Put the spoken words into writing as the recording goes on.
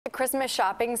Christmas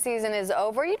shopping season is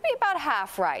over, you'd be about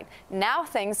half right. Now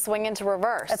things swing into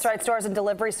reverse. That's right. Stores and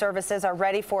delivery services are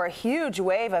ready for a huge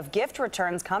wave of gift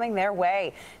returns coming their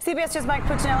way. CBS 2's Mike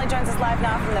Puccinelli joins us live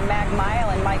now from the Mag Mile.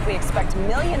 And Mike, we expect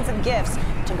millions of gifts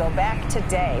to go back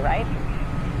today, right?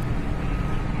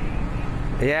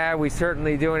 Yeah, we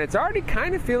certainly do, and it's already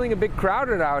kind of feeling a bit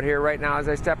crowded out here right now as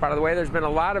I step out of the way. There's been a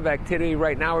lot of activity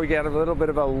right now. We get a little bit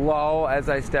of a lull as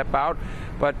I step out,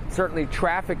 but certainly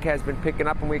traffic has been picking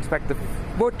up, and we expect the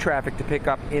foot traffic to pick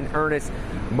up in earnest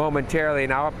momentarily.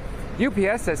 Now,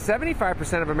 UPS says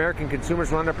 75% of American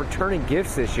consumers will end up returning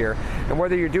gifts this year. And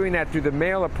whether you're doing that through the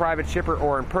mail, a private shipper,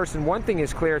 or in person, one thing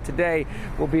is clear: today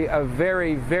will be a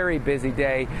very, very busy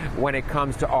day when it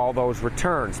comes to all those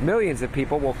returns. Millions of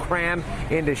people will cram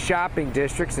into shopping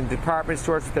districts and department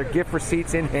stores with their gift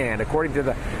receipts in hand. According to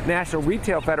the National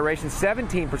Retail Federation,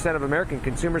 17% of American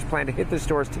consumers plan to hit the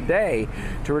stores today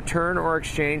to return or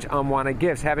exchange unwanted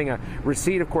gifts. Having a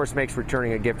receipt, of course, makes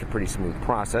returning a gift a pretty smooth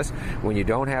process. When you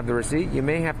don't have the receipt, you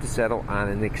may have to settle on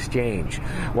an exchange.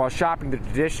 While shopping the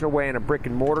traditional way in a brick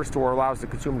and mortar store allows the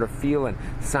consumer to feel and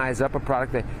size up a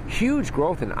product, the huge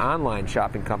growth in online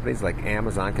shopping companies like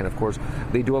Amazon can, of course,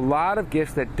 lead to a lot of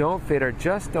gifts that don't fit or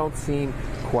just don't seem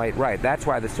quite right. That's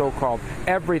why the so-called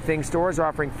everything store is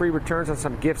offering free returns on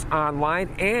some gifts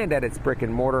online and at its brick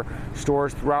and mortar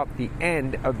stores throughout the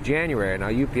end of January. Now,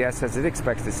 UPS says it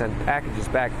expects to send packages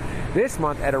back this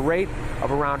month at a rate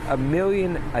of around 1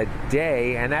 million a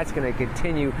day, and that's going to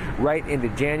continue right into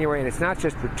January. And it's not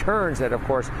just returns that, of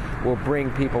course, will bring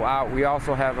people out. We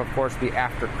also have, of course, the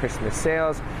after Christmas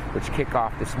sales, which kick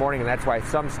off this morning, and that's why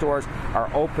some stores are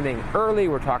opening early.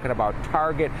 We're talking about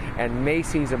Target and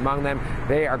Macy's among them.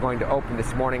 They are going to open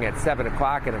this morning at 7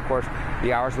 o'clock, and of course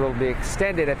the hours will be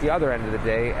extended at the other end of the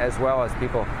day, as well as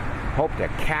people hope to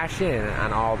cash in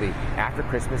on all the after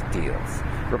Christmas deals.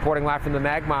 Reporting live from the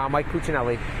Mag Mile, Mike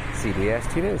Puccinelli,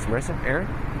 CBS 2 News. Marissa, Aaron?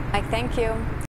 Mike, thank you.